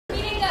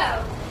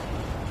go?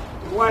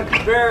 It went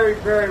very,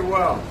 very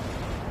well.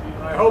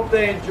 I hope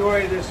they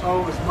enjoy this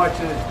home as much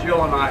as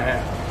Jill and I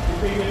have. Do you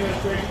think the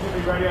administration can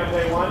be ready on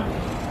day one?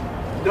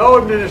 No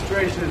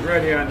administration is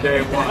ready on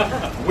day one.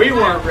 We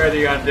weren't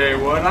ready on day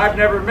one. I've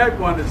never met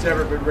one that's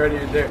ever been ready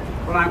on day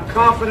one. But I'm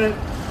confident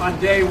on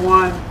day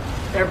one,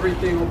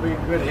 everything will be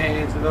in good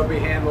hands and they'll be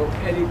handled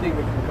anything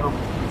that can come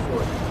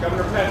before it.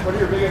 Governor Pence, what are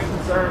your biggest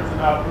concerns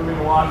about moving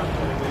to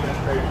Washington and the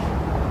administration?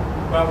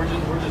 Well, we're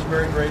just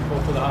very grateful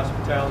for the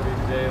hospitality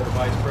today of the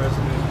Vice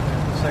President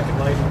and the Second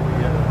Lady.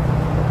 We had a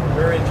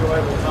very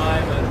enjoyable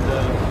time, and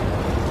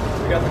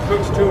we got the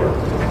Cook's tour.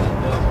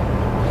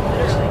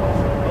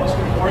 Most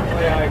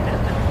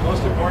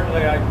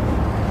importantly, I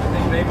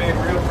think they made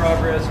real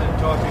progress in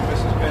talking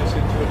Mrs. Pence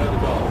into another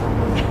dollar.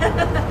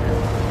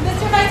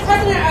 Mr. Vice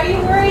President, are you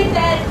worried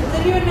that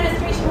the new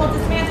administration will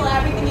dismantle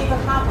everything you've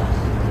accomplished?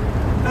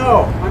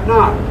 No, I'm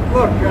not.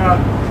 Look, is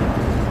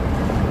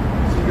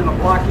he going to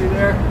block you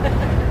there?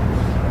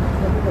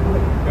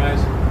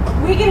 Guys,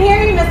 We can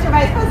hear you, Mr.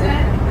 Vice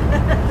President.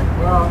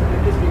 Well,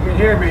 if you can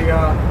hear me,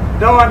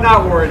 no, I'm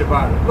not worried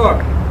about it.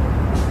 Look,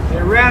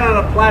 they ran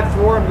on a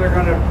platform. They're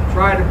going to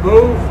try to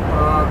move.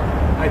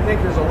 I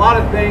think there's a lot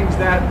of things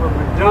that were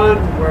done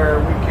where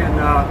we can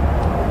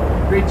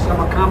reach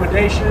some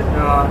accommodation.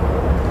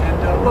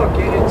 And look,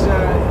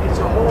 it's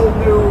a whole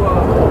new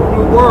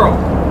world,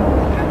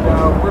 and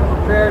we're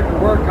prepared to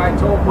work. I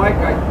told Mike,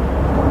 the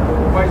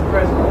Vice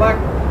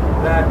President-elect,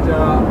 that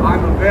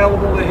I'm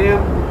available to him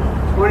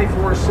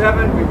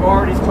 24/7. We've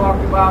already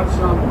talked about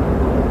some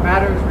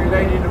matters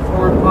relating to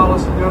foreign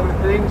policy and other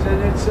things,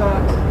 and it's.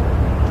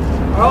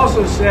 I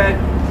also said,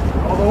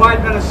 although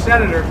I'd been a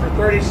senator for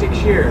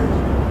 36 years,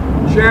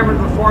 chairman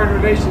of the Foreign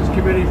Relations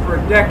Committee for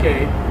a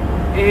decade,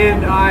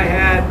 and I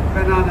had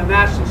been on the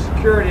national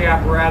security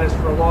apparatus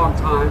for a long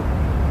time,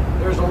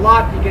 there's a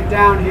lot you get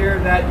down here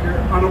that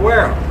you're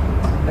unaware of,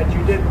 that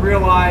you didn't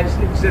realize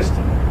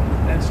existed.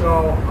 And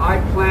so I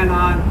plan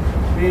on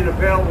being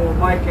available to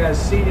Mike as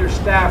senior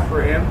staff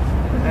for him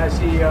as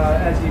he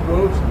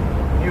moves.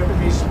 He'll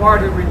be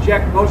smart to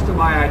reject most of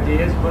my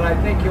ideas, but I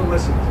think he'll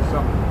listen to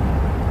some of them.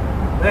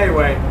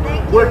 Anyway,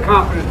 we're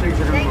confident things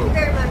are going to move.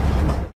 Thank you very much.